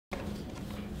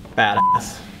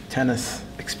badass tennis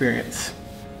experience.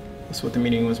 That's what the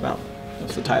meeting was about.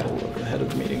 That's the title of the head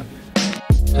of the meeting.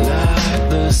 Like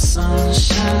the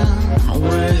sunshine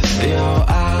with your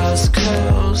eyes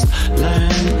closed,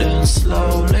 landing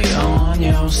slowly on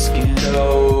your skin.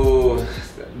 So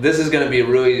this is going to be a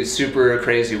really super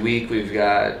crazy week. We've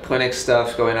got clinic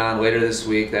stuff going on later this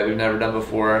week that we've never done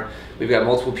before. We've got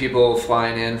multiple people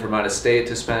flying in from out of state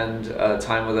to spend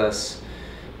time with us.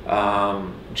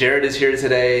 Jared is here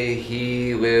today.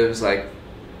 He lives like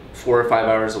 4 or 5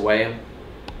 hours away.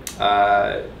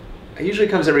 He usually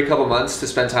comes every couple months to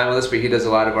spend time with us, but he does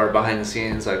a lot of our behind the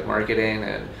scenes like marketing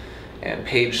and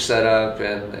page setup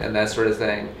and that sort of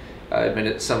thing.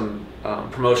 Some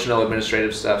promotional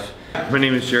administrative stuff. My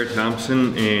name is Jared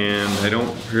Thompson, and I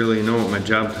don't really know what my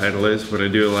job title is, but I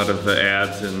do a lot of the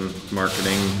ads and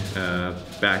marketing,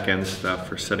 back-end stuff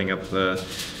for setting up the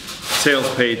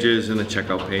sales pages and the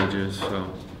checkout pages, so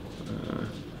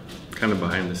kind of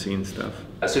behind the scenes stuff.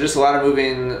 So just a lot of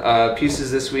moving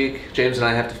pieces this week. James and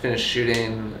I have to finish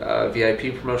shooting a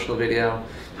VIP promotional video.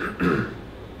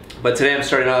 But today I'm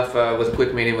starting off with a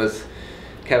quick meeting with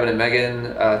Kevin and Megan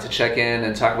to check in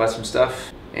and talk about some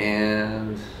stuff,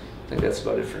 and I think that's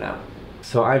about it for now.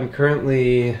 So I'm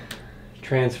currently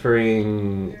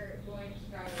transferring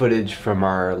footage from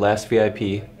our last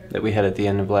VIP that we had at the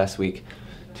end of last week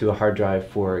to a hard drive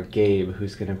for Gabe,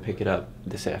 who's going to pick it up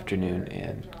this afternoon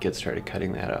and get started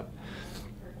cutting that up.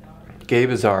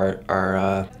 Gabe is our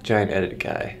giant edit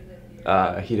guy.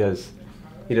 He does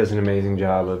an amazing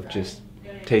job of just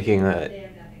taking an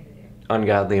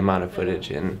ungodly amount of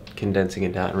footage and condensing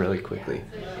it down really quickly.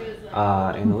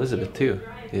 And Elizabeth too,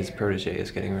 his protege,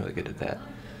 is getting really good at that.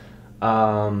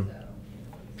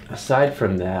 Aside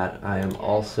from that, I am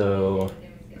also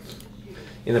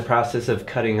in the process of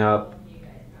cutting up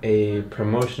a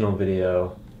promotional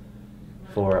video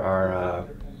for our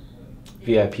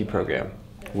VIP program,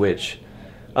 which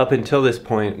up until this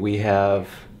point we have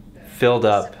filled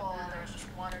up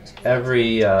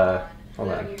every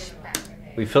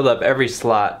we filled up every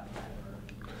slot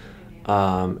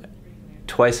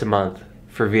twice a month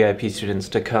for VIP students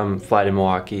to come fly to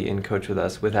Milwaukee and coach with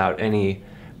us without any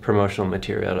promotional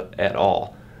material at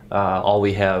all. All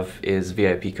we have is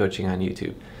VIP coaching on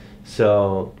YouTube.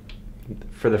 So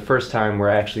for the first time, we're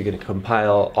actually going to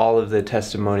compile all of the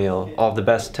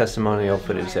best testimonial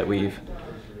footage that we've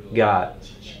got,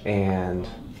 and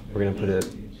we're going to put a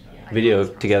video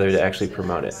together to actually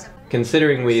promote it.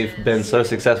 Considering we've been so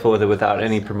successful with it without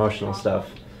any promotional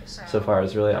stuff so far,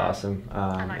 is really awesome,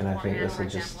 and I think this will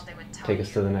just take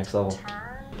us to the next level.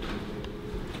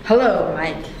 Hello,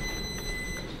 Mike.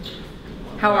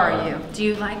 How are you? Do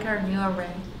you like our new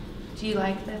array? Do you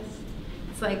like this?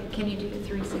 It's like, can you do a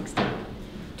 360?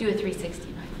 Do a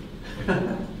 360,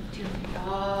 Mike.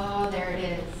 Oh, there it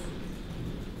is.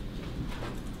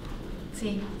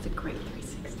 See, it's a great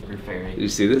 360. Preparing. Did you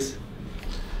see this?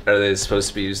 Are they supposed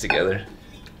to be used together?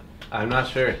 I'm not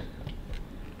sure.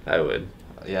 I would.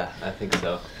 Yeah, I think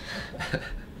so.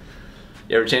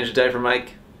 You ever change a diaper,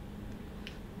 Mike?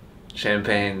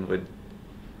 Champagne would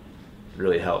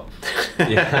really help.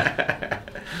 Yeah.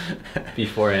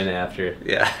 Before and after.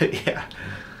 Yeah, yeah.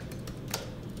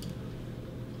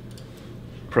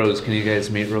 Pros, can you guys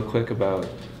meet real quick about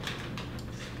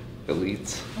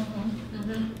elites?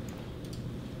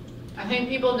 I think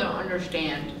people don't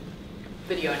understand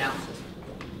video analysis.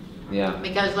 Yeah.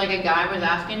 Because like a guy was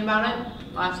asking about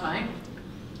it last night.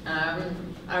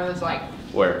 I was like,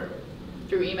 Where?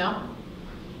 through email.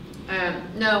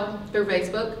 No, through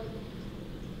Facebook.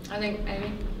 I think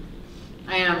maybe.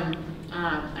 And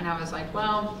I was like,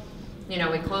 well, you know,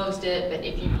 we closed it, but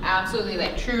if you absolutely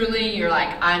like truly, you're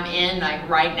like, I'm in like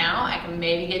right now, I can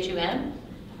maybe get you in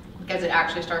because it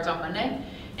actually starts on Monday.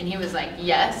 And he was like,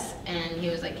 yes. And he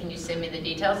was like, can you send me the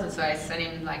details? And so I sent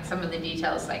him like some of the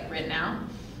details like written out.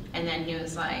 And then he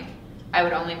was like, I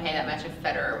would only pay that much if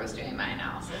Federer was doing my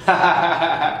analysis.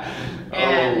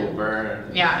 Oh,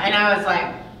 burn. Yeah, and I was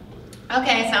like,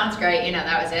 okay, sounds great. You know,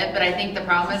 that was it. But I think the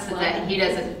problem is that he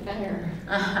doesn't.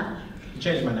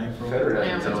 Changed my name for Federer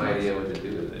has no idea what to do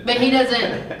with it. But he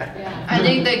doesn't. Yeah. I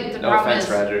think the No problem offense,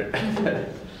 is Roger.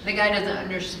 the guy doesn't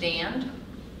understand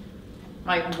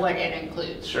like what it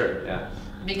includes. Sure, yeah.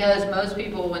 Because most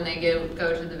people, when they go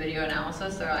to the video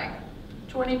analysis, they're like,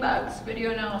 $20 video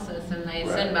analysis, and they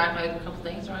send back like a couple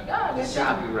things. They're like, oh, good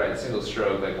job. Right, single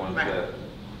stroke, like one clip.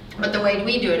 But the way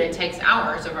we do it, it takes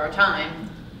hours of our time,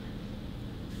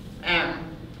 and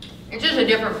it's just a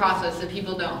different process that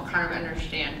people don't kind of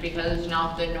understand because it's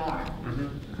not the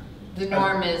norm. The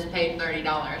norm is pay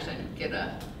 $30 and get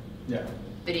a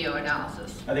video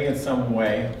analysis. I think in some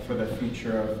way for the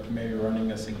future of maybe running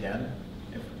this again,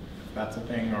 if that's a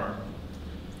thing, or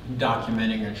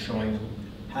documenting and showing,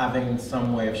 having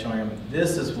some way of showing them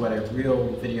this is what a real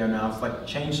video analysis, like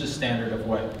change the standard of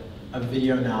what a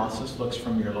video analysis looks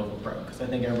from your local pro. Because I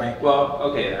think everybody. Well,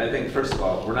 okay, I think first of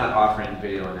all, we're not offering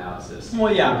video analysis.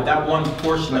 Well, yeah, but that one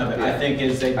portion of it, I think,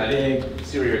 is a big.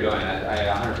 See where you're going. I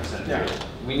 100% agree. Yeah.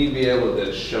 We need to be able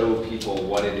to show people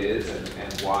what it is and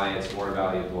why it's more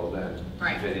valuable than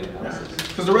video analysis.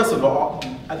 Because the rest of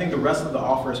I think the rest of the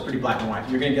offer is pretty black and white.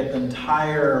 You're going to get the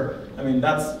entire. I mean,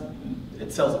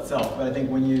 it sells itself. But I think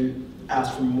when you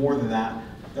ask for more than that,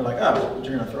 they're like, oh, but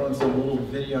you're going to throw in some little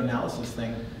video analysis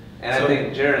thing. And so, I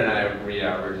think Jared and I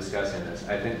were discussing this.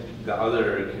 I think the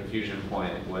other confusion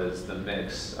point was the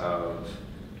mix of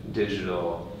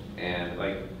digital and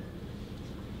like.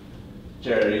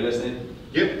 Jared, are you listening?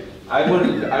 Yep. I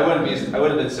wouldn't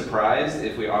have been surprised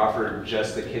if we offered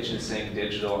just the kitchen sink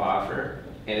digital offer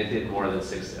and it did more than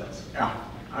 6 sales. Yeah,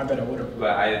 I bet it would have.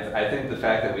 But I think the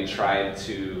fact that we tried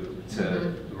to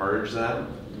merge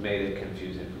them made it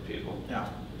confusing for people. Yeah.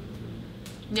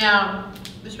 Yeah,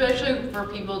 especially for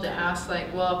people to ask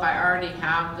like, well, if I already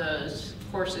have those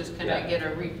courses, can I get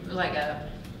and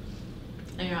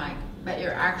you're like, but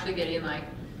you're actually getting like,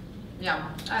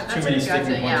 that's too many sticking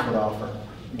points yeah. for the offer.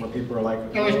 Where people are like,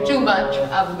 It was too much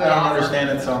of a good I don't offer.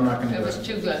 understand it, so I'm not going to do it. It was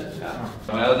too good. Yeah.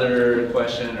 My other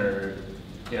question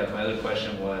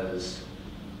was,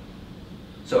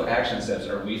 so action steps,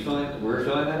 we're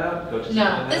filling that out? Coaches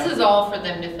No, this is all for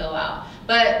them to fill out.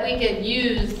 But we could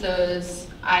use those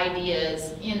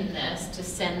ideas in this to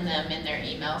send them in their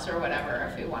emails or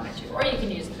whatever if we wanted to. Or you can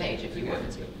use the page if you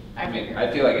wanted to. I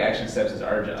feel like action steps is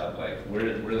our job. Like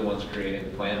we're the ones creating the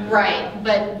plan. Right,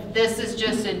 but this is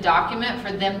just a document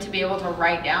for them to be able to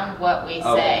write down what we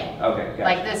say. Okay, gotcha.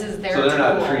 Like this is their So they're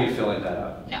not tool. pre-filling that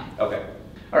out? No. Okay.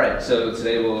 All right, so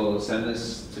today we'll send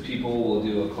this to people. We'll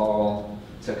do a call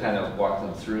to kind of walk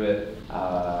them through it.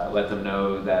 Let them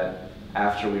know that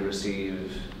after we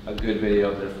receive a good video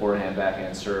of their forehand,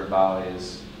 backhand serve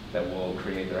volleys, that we'll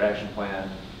create their action plan.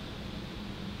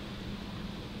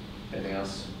 Anything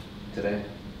else today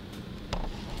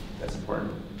that's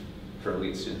important for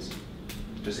elite students,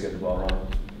 just to get the ball rolling?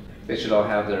 They should all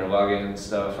have their login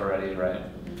stuff already, right?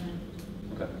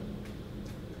 Okay.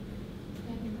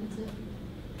 I think that's it.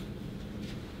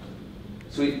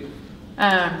 Sweet.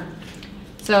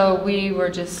 So we were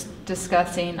just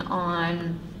discussing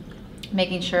on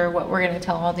making sure what we're going to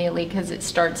tell all the elite because it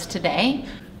starts today.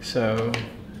 So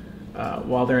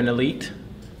while they're in elite,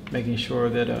 making sure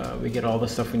that we get all the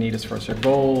stuff we need as far as their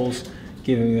goals,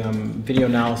 giving them video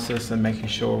analysis, and making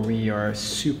sure we are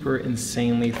super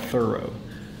insanely thorough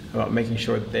about making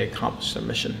sure that they accomplish their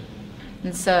mission.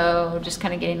 And so just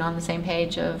kind of getting on the same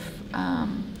page of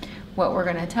what we're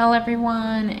going to tell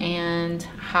everyone and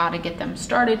how to get them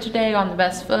started today on the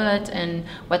best foot and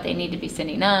what they need to be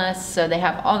sending us. So they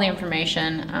have all the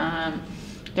information.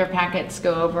 Their packets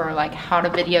go over like how to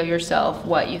video yourself,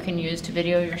 what you can use to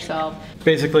video yourself.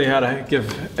 Basically how to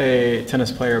give a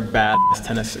tennis player a badass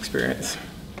tennis experience.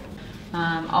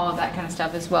 All of that kind of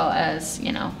stuff, as well as,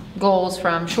 goals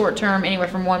from short term, anywhere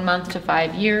from 1 month to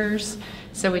 5 years.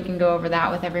 So we can go over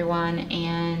that with everyone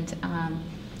and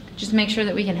just make sure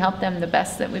that we can help them the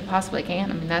best that we possibly can.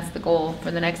 I mean, that's the goal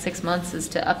for the next 6 months, is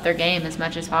to up their game as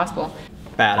much as possible.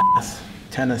 Badass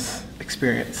tennis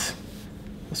experience.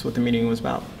 That's what the meeting was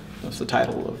about. That's the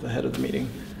title of the head of the meeting.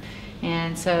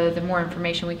 And so the more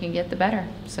information we can get, the better.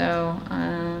 So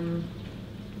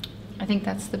I think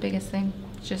that's the biggest thing.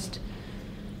 It's just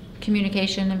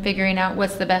communication and figuring out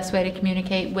what's the best way to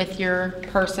communicate with your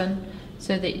person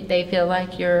so that they feel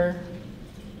like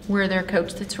we're their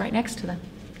coach that's right next to them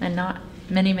and not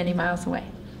many, many miles away.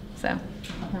 So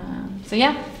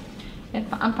yeah,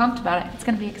 I'm pumped about it. It's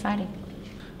going to be exciting.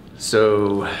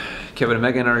 So Kevin and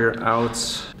Megan are out.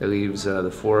 That leaves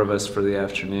the 4 of us for the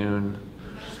afternoon.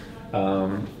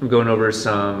 I'm going over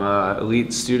some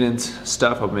elite student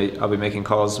stuff. I'll be making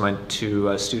calls to my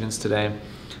 2 students today.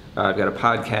 I've got a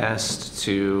podcast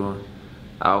to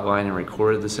outline and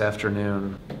record this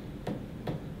afternoon. I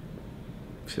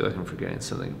feel like I'm forgetting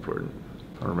something important.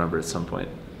 I'll remember at some point.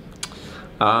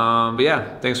 But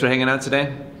yeah, thanks for hanging out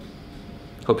today.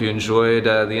 Hope you enjoyed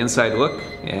the inside look,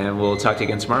 and we'll talk to you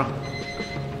again tomorrow.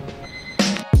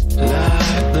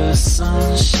 Like the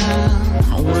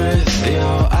sunshine with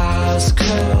your eyes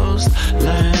closed,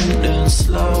 landing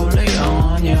slowly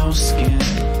on your skin.